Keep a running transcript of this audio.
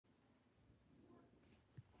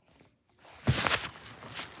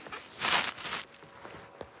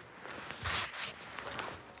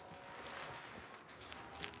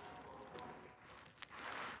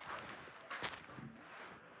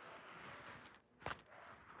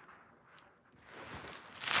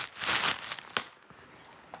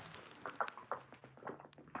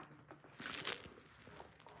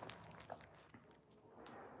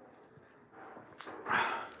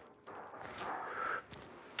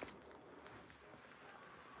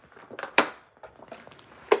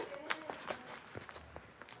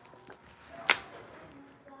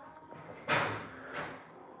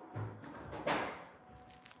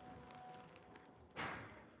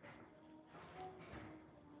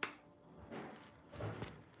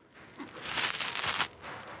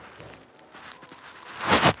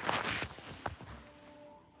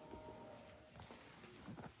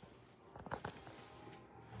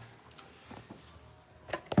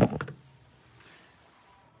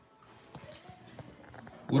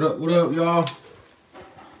What up, y'all?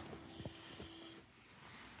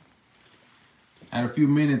 Had a few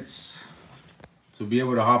minutes to be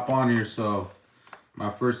able to hop on here, so my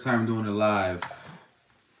first time doing it live.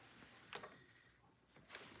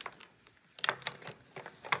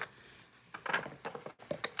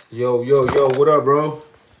 Yo, what up, bro?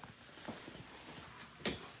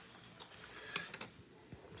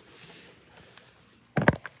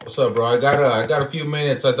 What's up, bro? I got a few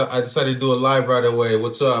minutes. I decided to do it live right away.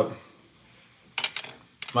 What's up?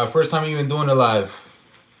 My first time even doing it live.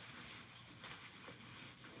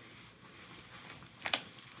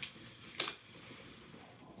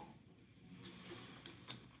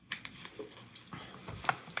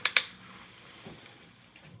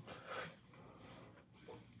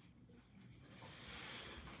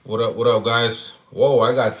 What up, guys? Whoa,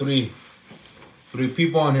 I got three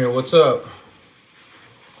people on here. What's up?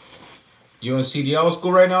 You in CDL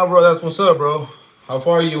school right now, bro? That's what's up, bro. How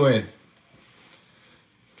far are you in?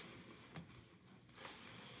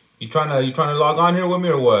 You trying to log on here with me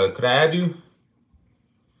or what? Could I add you?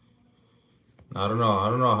 I don't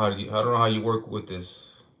know how you work with this.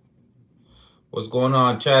 What's going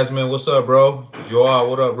on, Chasman? What's up, bro? Joel,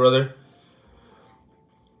 what up, brother?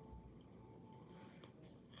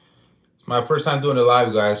 It's my first time doing it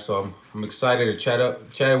live, guys, so I'm excited to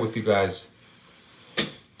chat with you guys.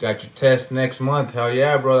 Got your test next month. Hell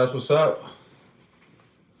yeah, bro. That's what's up.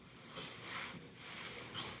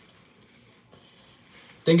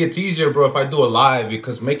 I think it's easier, bro, if I do it live,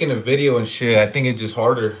 because making a video and shit, I think it's just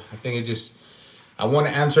harder. I want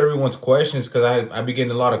to answer everyone's questions because I be getting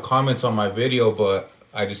a lot of comments on my video, but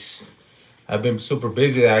I've been super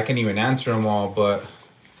busy that I can't even answer them all. But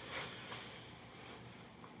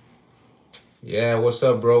yeah, what's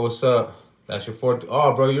up, bro? What's up? That's your fourth.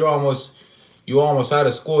 Oh, bro, you almost out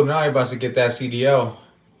of school now. You're about to get that CDL.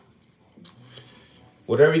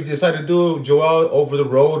 Whatever you decide to do, Joel, over the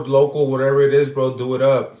road, local, whatever it is, bro, do it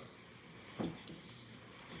up.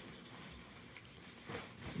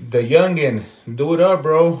 The youngin, do it up,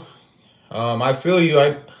 bro. I feel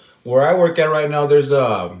you. Where I work at right now, there's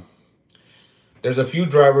a few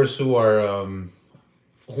drivers who are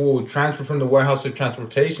who transfer from the warehouse to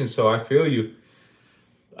transportation. So I feel you.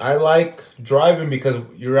 I like driving because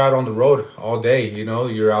you're out on the road all day. You know,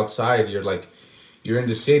 you're outside. You're in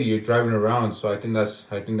the city. You're driving around. So I think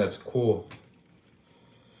that's cool.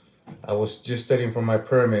 I was just studying for my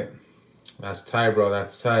permit. That's tight, bro.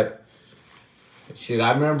 That's tight. Shit,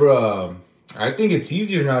 I remember, I think it's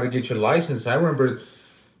easier now to get your license. I remember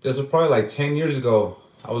this was probably like 10 years ago.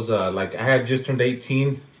 I was I had just turned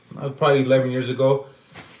 18. That was probably 11 years ago.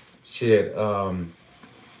 Shit,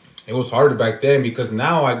 it was harder back then because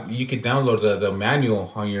now you can download the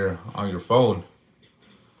manual on your phone.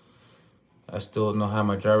 I still don't have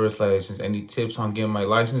my driver's license. Any tips on getting my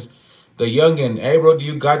license? The youngin, hey bro, do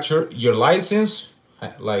you got your license?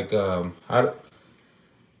 And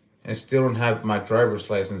still don't have my driver's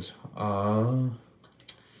license. The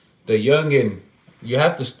youngin, you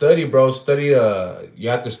have to study, bro. You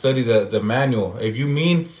have to study the manual.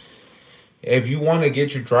 If you want to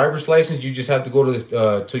get your driver's license, you just have to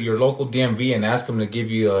go to your local DMV and ask them to give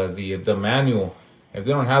you the manual. If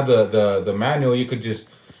they don't have the manual, you could just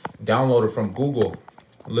download it from Google,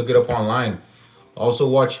 look it up online. Also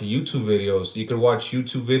watch YouTube videos. You could watch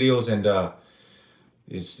YouTube videos and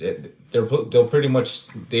they'll pretty much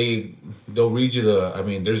they'll read you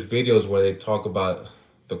there's videos where they talk about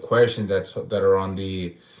the questions that are on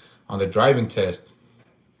the driving test.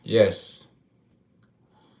 Yes,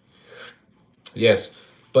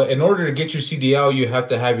 but in order to get your CDL, you have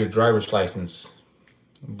to have your driver's license.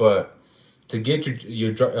 But to get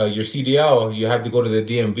your CDL, you have to go to the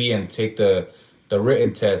DMV and take the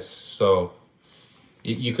written test. So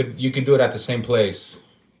you could do it at the same place.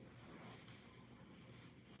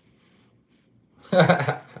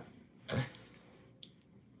 I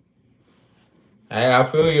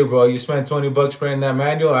feel you, bro. You spent 20 bucks printing that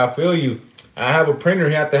manual. I feel you. I have a printer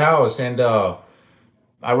here at the house, and I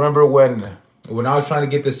remember when I was trying to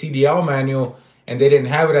get the CDL manual and they didn't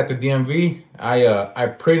have it at the DMV. I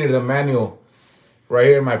printed the manual right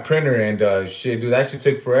here in my printer, and shit, dude, that shit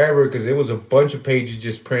took forever because it was a bunch of pages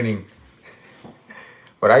just printing.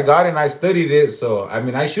 But I got it and I studied it, so I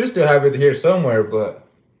mean I should still have it here somewhere, but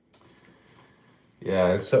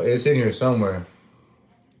yeah, it's in here somewhere.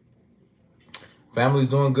 Family's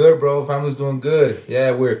doing good, bro. Family's doing good.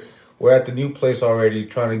 Yeah, we're at the new place already,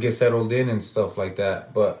 trying to get settled in and stuff like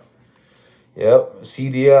that. But yep,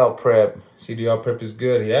 CDL prep. CDL prep is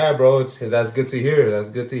good. Yeah, bro. That's good to hear. That's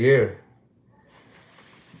good to hear.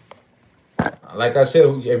 Like I said,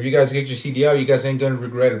 if you guys get your CDL, you guys ain't gonna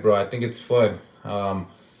regret it, bro. I think it's fun.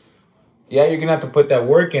 Yeah, you're gonna have to put that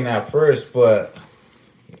work in at first, but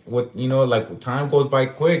what like time goes by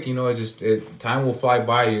quick. Time will fly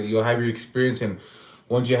by. You'll have your experience, and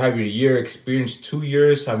once you have your year experience, 2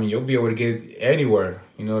 years, I mean, you'll be able to get anywhere.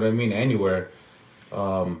 You know what I mean? Anywhere.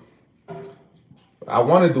 Um, I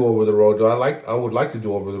want to do over the road, though. I would like to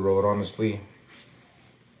do over the road, honestly.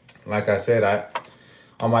 Like I said, I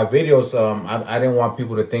on my videos, I didn't want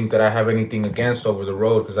people to think that I have anything against over the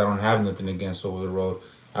road because I don't have nothing against over the road.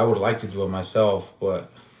 I would like to do it myself, but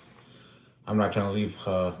I'm not trying to leave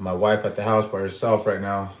my wife at the house by herself right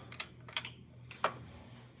now.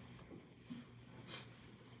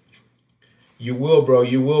 You will, bro.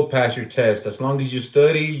 You will pass your test as long as you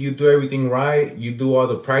study. You do everything right. You do all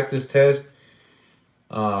the practice tests.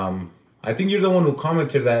 Um, I think you're the one who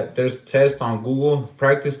commented that there's tests on Google,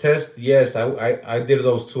 practice test. Yes, I did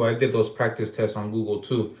those too. I did those practice tests on Google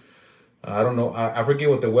too. I don't know. I forget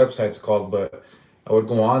what the website's called, but I would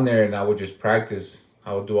go on there and I would just practice.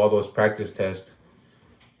 I would do all those practice tests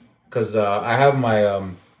because I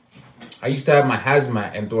used to have my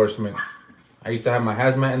hazmat endorsement.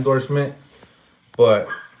 But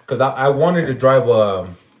because I wanted to drive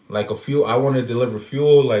like a fuel, I wanted to deliver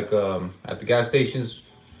fuel like at the gas stations,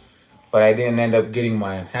 but I didn't end up getting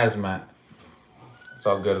my hazmat. It's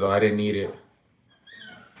all good though. I didn't need it.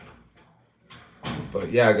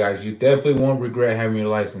 But yeah, guys, you definitely won't regret having your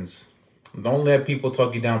license. Don't let people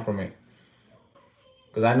talk you down from it.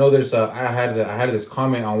 Because I know I had this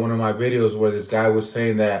comment on one of my videos where this guy was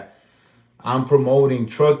saying that I'm promoting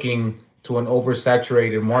trucking to an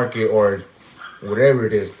oversaturated market or whatever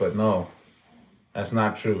it is, but no, that's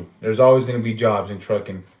not true. There's always gonna be jobs in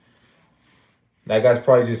trucking. That guy's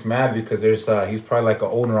probably just mad because he's probably like an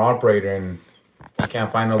owner operator and he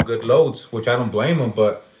can't find no good loads, which I don't blame him,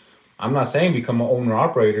 but I'm not saying become an owner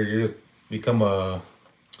operator, you become a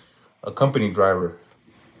company driver.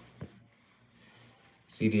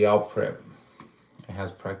 CDL prep. It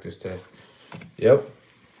has practice test. Yep.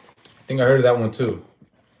 I think I heard of that one too.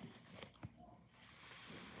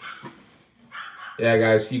 Yeah,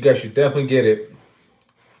 guys, you guys should definitely get it.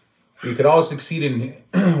 We could all succeed in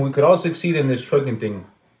we could all succeed in this trucking thing.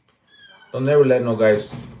 Don't never let no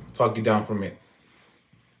guys talk you down from it.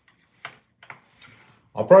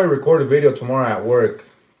 I'll probably record a video tomorrow at work.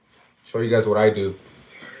 Show you guys what I do.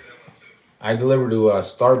 I deliver to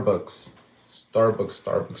Starbucks.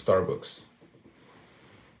 Starbucks.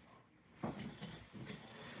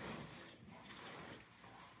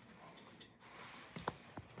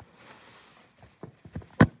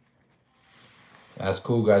 That's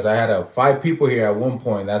cool, guys. I had 5 people here at one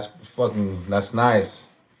point. That's nice.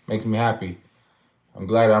 Makes me happy. I'm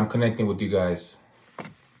glad I'm connecting with you guys.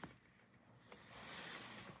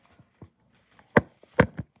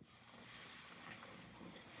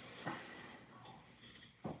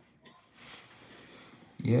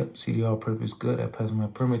 Yep, CDL prep is good. I passed my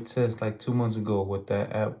permit test like 2 months ago with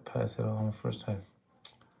that app. Passed it all on the first time.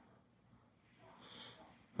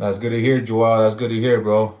 That's good to hear, Joel. That's good to hear,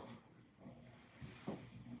 bro.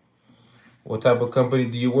 What type of company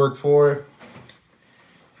do you work for?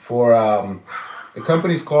 The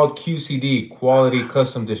company's called QCD, Quality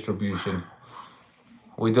Custom Distribution.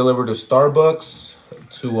 We deliver to Starbucks,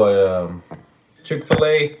 to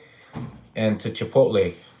Chick-fil-A, and to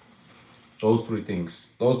Chipotle. Those 3 things.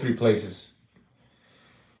 Those 3 places.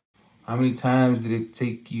 How many times did it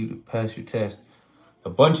take you to pass your test? A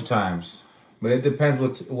bunch of times. But it depends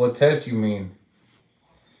what test you mean.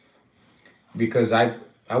 Because I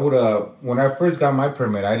would when I first got my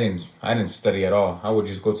permit, I didn't study at all. I would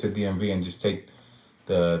just go to the DMV and just take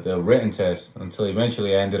the written test until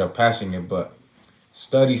eventually I ended up passing it. But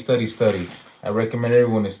study. I recommend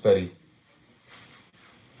everyone to study.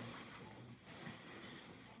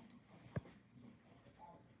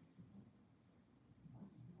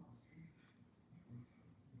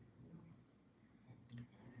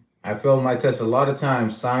 I failed my test a lot of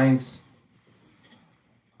times, science,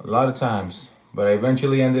 a lot of times, but I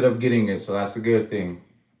eventually ended up getting it, so that's a good thing.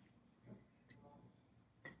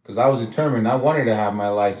 Because I was determined, I wanted to have my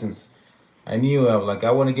license. I knew, like,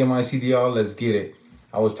 I want to get my CDL, let's get it.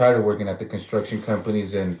 I was tired of working at the construction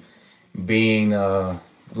companies and being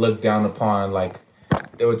looked down upon. Like,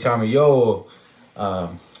 they would tell me, yo,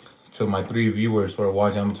 to my 3 viewers who are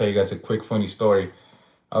watching, I'm going to tell you guys a quick funny story.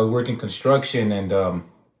 I was working construction and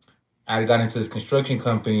I got into this construction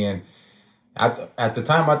company, and at the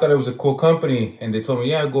time I thought it was a cool company, and they told me,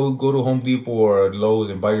 yeah, go to Home Depot or Lowe's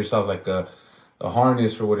and buy yourself like a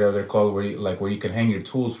harness or whatever they're called, where you can hang your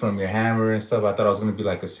tools from, your hammer and stuff. I thought I was gonna be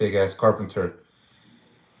like a sick ass carpenter,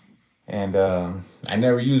 and I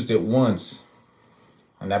never used it once.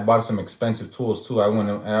 and I bought some expensive tools too. I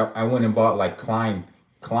went and bought like Klein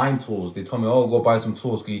tools. They told me, oh, go buy some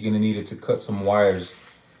tools because you're gonna need it to cut some wires. I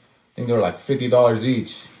think they were like $50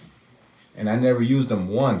 each, and I never used them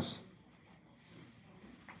once.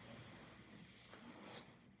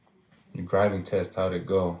 Your driving test, how'd it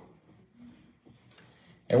go?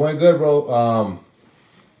 It went good, bro.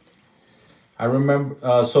 I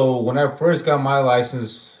remember. So when I first got my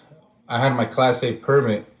license, I had my Class A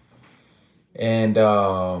permit, and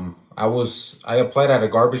I applied at a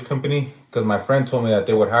garbage company because my friend told me that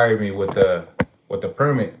they would hire me with the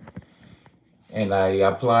permit, and I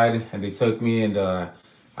applied, and they took me, and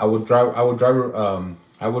I would go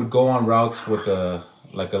on routes with a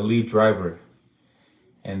like a lead driver,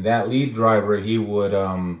 and that lead driver, he would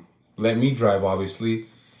let me drive, obviously,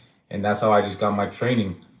 and that's how I just got my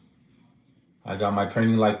training. I got my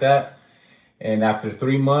training like that, and after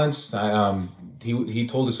 3 months, he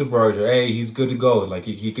told the supervisor, hey, he's good to go. Like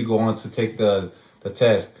he could go on to take the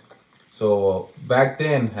test. So back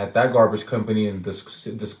then at that garbage company, and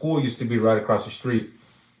the school used to be right across the street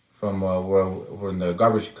from where the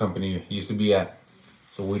garbage company used to be at.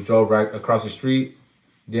 So we drove right across the street,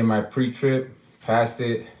 did my pre-trip, passed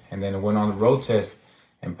it, and then went on the road test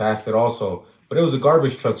and passed it also. But it was a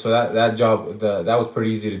garbage truck, so that job that was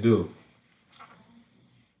pretty easy to do.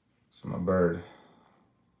 It's my bird.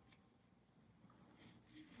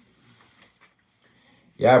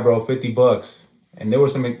 Yeah, bro, $50, and there were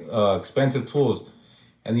some expensive tools.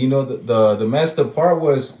 And you know the messed up part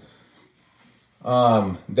was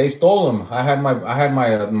they stole them. I had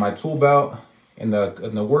my tool belt in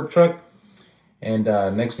the work truck, and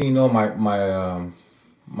next thing you know, my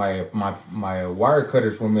wire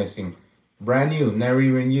cutters were missing, brand new, never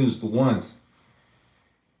even used once.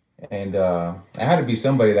 And I had to be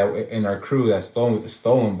somebody that in our crew that stole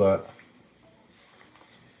them, but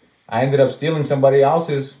I ended up stealing somebody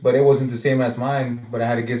else's, but it wasn't the same as mine. But I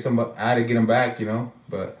had to get them back, you know.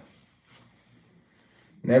 But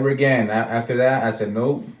never again. After that, I said,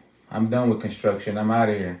 nope, I'm done with construction. I'm out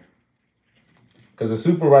of here. Because the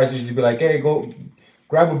supervisors used to be like, hey, go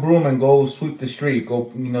grab a broom and go sweep the street.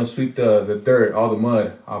 Go, sweep the dirt, all the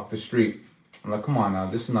mud off the street. I'm like, come on now,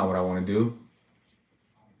 this is not what I want to do.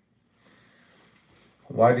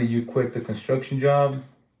 Why did you quit the construction job?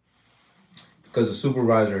 Because the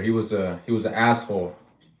supervisor, he was an asshole.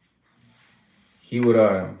 He would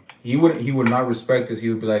he would not respect us. He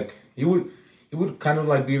would be like he would kind of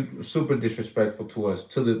like be super disrespectful to us,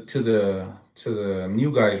 to the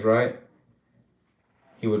new guys, right?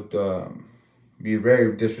 He would be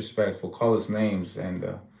very disrespectful, call us names, and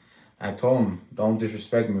I told him, don't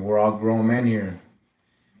disrespect me. We're all grown men here.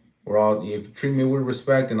 If you treat me with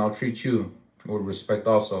respect, and I'll treat you with respect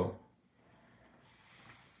also.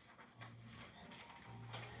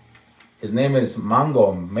 His name is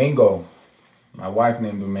Mango. My wife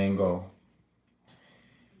named him Mango.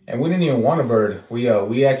 And we didn't even want a bird.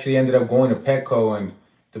 We actually ended up going to Petco and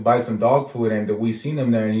to buy some dog food, and we seen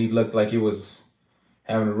him there, and he looked like he was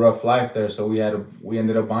having a rough life there, so we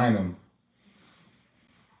ended up buying him.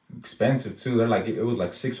 Expensive too. It was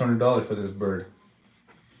like $600 for this bird.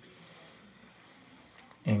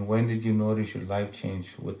 And when did you notice your life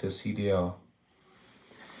change with the CDL?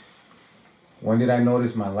 When did I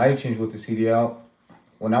notice my life change with the CDL?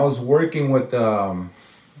 When I was working with I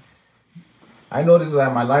noticed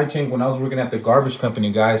that my life changed when I was working at the garbage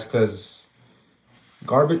company, guys, because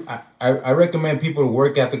garbage I recommend people to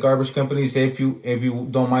work at the garbage companies if you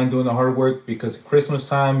don't mind doing the hard work, because Christmas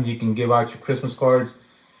time you can give out your Christmas cards,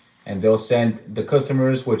 and they'll send the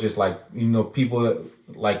customers, which is like, people that,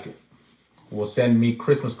 like, will send me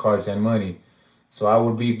Christmas cards and money. So I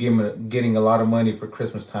would be getting a lot of money for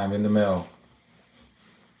Christmas time in the mail.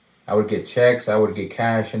 I would get checks, I would get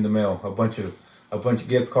cash in the mail, a bunch of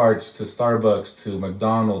gift cards to Starbucks, to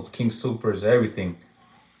McDonald's, King Soopers, everything.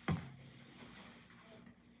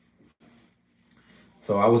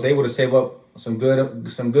 So I was able to save up some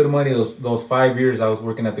good money those 5 years I was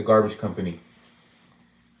working at the garbage company.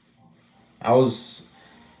 I was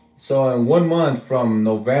So in 1 month from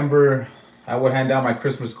November, I would hand out my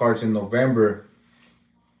Christmas cards in November.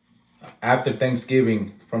 After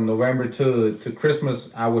Thanksgiving, from November to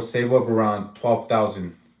Christmas, I would save up around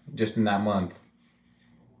 12,000 just in that month,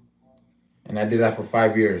 and I did that for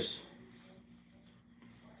 5 years.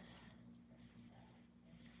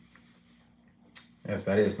 Yes,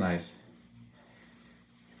 that is nice.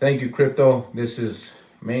 Thank you, Crypto. This is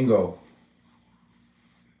Mango.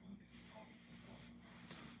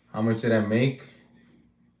 How much did I make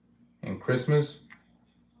in Christmas?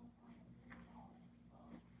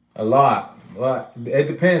 A lot. Well, it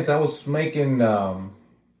depends. I was making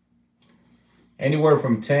Anywhere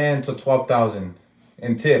from 10 to 12,000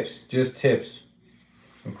 in tips, just tips.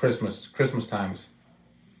 In Christmas times.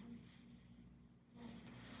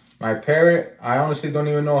 My parrot, I honestly don't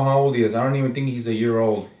even know how old he is. I don't even think he's a year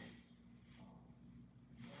old.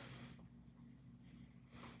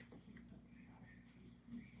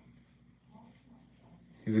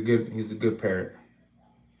 He's a good parrot.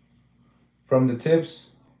 From the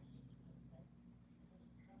tips,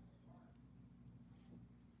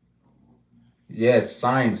 yes,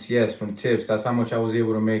 science, yes, from tips. That's how much I was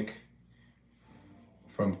able to make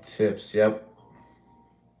from tips. Yep.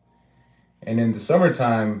 And in the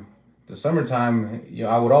summertime,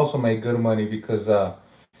 I would also make good money because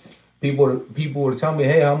people would tell me,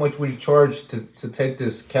 "Hey, how much would you charge to take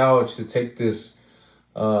this couch, to take this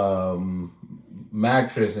um,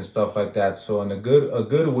 mattress and stuff like that?" So in a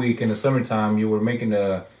good week in the summertime, you were making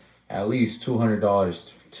at least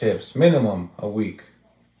 $200 tips minimum a week.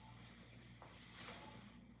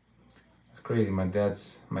 It's crazy. My dad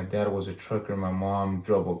was a trucker. My mom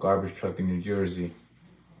drove a garbage truck in New Jersey.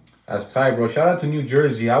 That's tight, bro. Shout out to New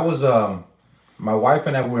Jersey. I was my wife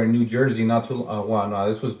and I were in New Jersey not too well, no,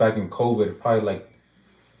 this was back in COVID, probably like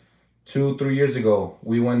 2 3 years ago.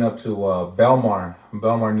 We went up to Belmar,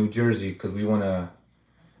 New Jersey, because we want to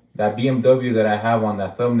that BMW that I have on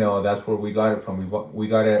that thumbnail. That's where we got it from. We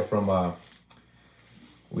got it from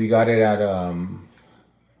we got it at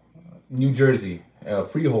New Jersey,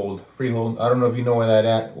 Freehold. I don't know if you know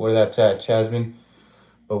where that's at, Chasmin,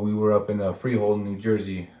 but we were up in Freehold, New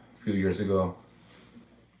Jersey, a few years ago.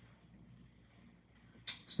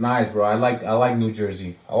 It's nice, bro. I like New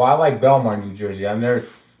Jersey. Oh, I like Belmar, New Jersey. I've never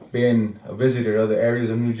been a visitor to other areas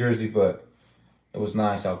of New Jersey, but it was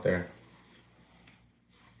nice out there.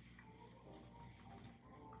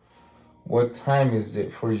 What time is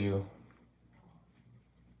it for you?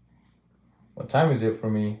 What time is it for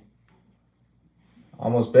me?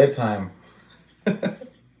 Almost bedtime.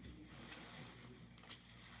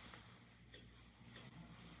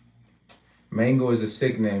 Mango is a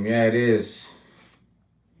sick name. Yeah, it is.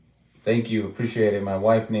 Thank you. Appreciate it. My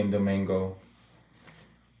wife named him Mango.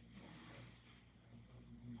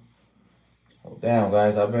 Oh, damn,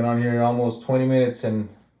 guys. I've been on here almost 20 minutes and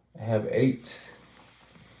I have 8.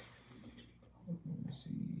 Let me see.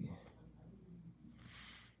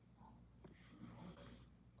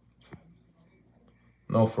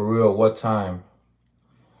 No, for real. What time?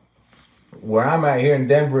 Where I'm at here in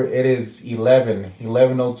Denver, it is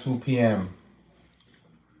 11:02 p.m.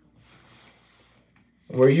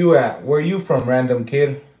 Where you at? Where you from, random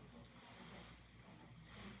kid?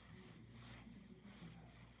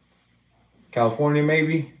 California,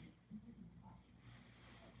 maybe?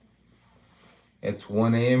 It's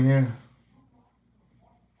 1 a.m. here.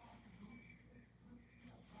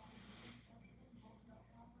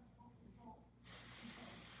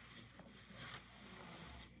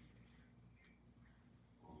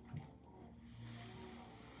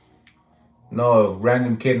 No,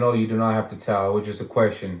 random kid, no, you do not have to tell. It was just a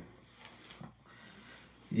question.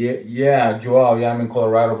 Yeah, yeah, Joel. Yeah, I'm in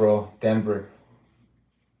Colorado, bro. Denver.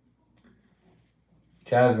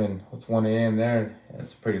 Jasmine, it's 1 a.m. there.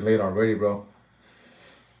 It's pretty late already, bro.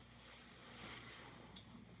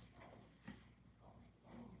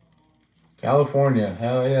 California.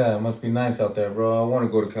 Hell yeah, it must be nice out there, bro. I want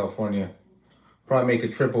to go to California. Probably make a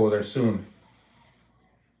trip over there soon.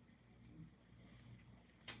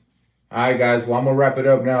 All right, guys. Well, I'm gonna wrap it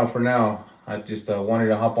up now. For now, I just wanted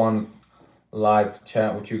to hop on live to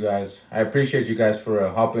chat with you guys. I appreciate you guys for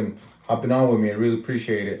hopping on with me. I really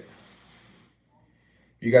appreciate it.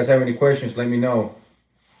 If you guys have any questions, let me know.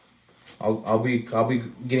 I'll be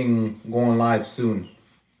getting going live soon.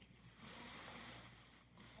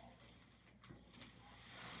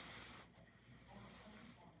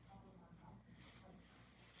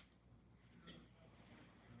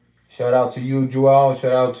 Shout out to you, Joel.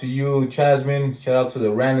 Shout out to you, Chasmin. Shout out to the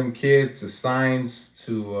random kid, to Science,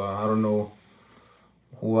 to I don't know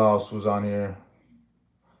who else was on here.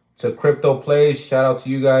 To Crypto Plays. Shout out to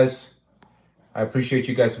you guys. I appreciate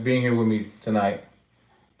you guys for being here with me tonight.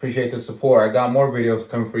 Appreciate the support. I got more videos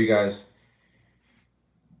coming for you guys.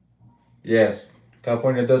 Yes,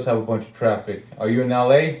 California does have a bunch of traffic. Are you in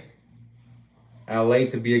LA? LA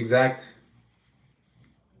to be exact.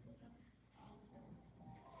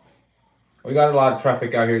 We got a lot of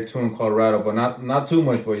traffic out here too in Colorado, but not too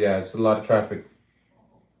much, but yeah, it's a lot of traffic.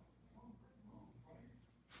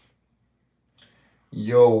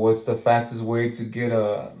 Yo, what's the fastest way to get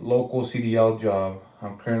a local CDL job?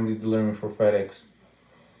 I'm currently delivering for FedEx.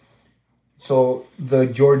 So the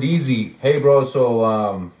Jordeezy, hey bro,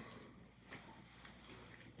 so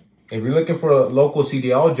If you're looking for a local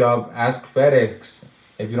CDL job, ask FedEx.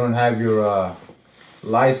 If you don't have your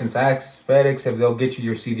license, ask FedEx if they'll get you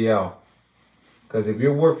your CDL. Because if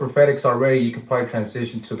you work for FedEx already, you can probably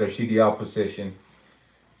transition to their CDL position.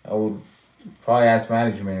 I would probably ask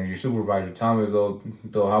management or your supervisor. Tell me if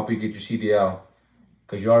they'll help you get your CDL.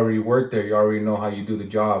 Because you already work there, you already know how you do the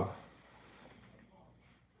job.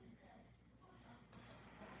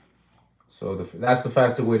 So that's the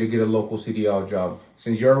fastest way to get a local CDL job.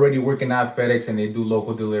 Since you're already working at FedEx and they do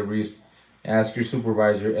local deliveries, ask your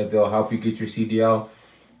supervisor if they'll help you get your CDL.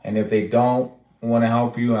 And if they don't want to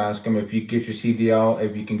help you, ask them if you get your CDL,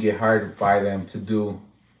 if you can get hired by them to do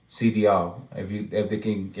CDL. If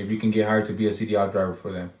you can get hired to be a CDL driver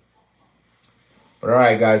for them. But all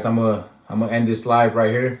right, guys, I'm gonna end this live right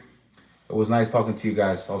here. It was nice talking to you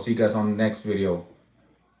guys. I'll see you guys on the next video.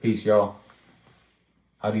 Peace, y'all.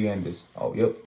 How do you end this? Oh, yep.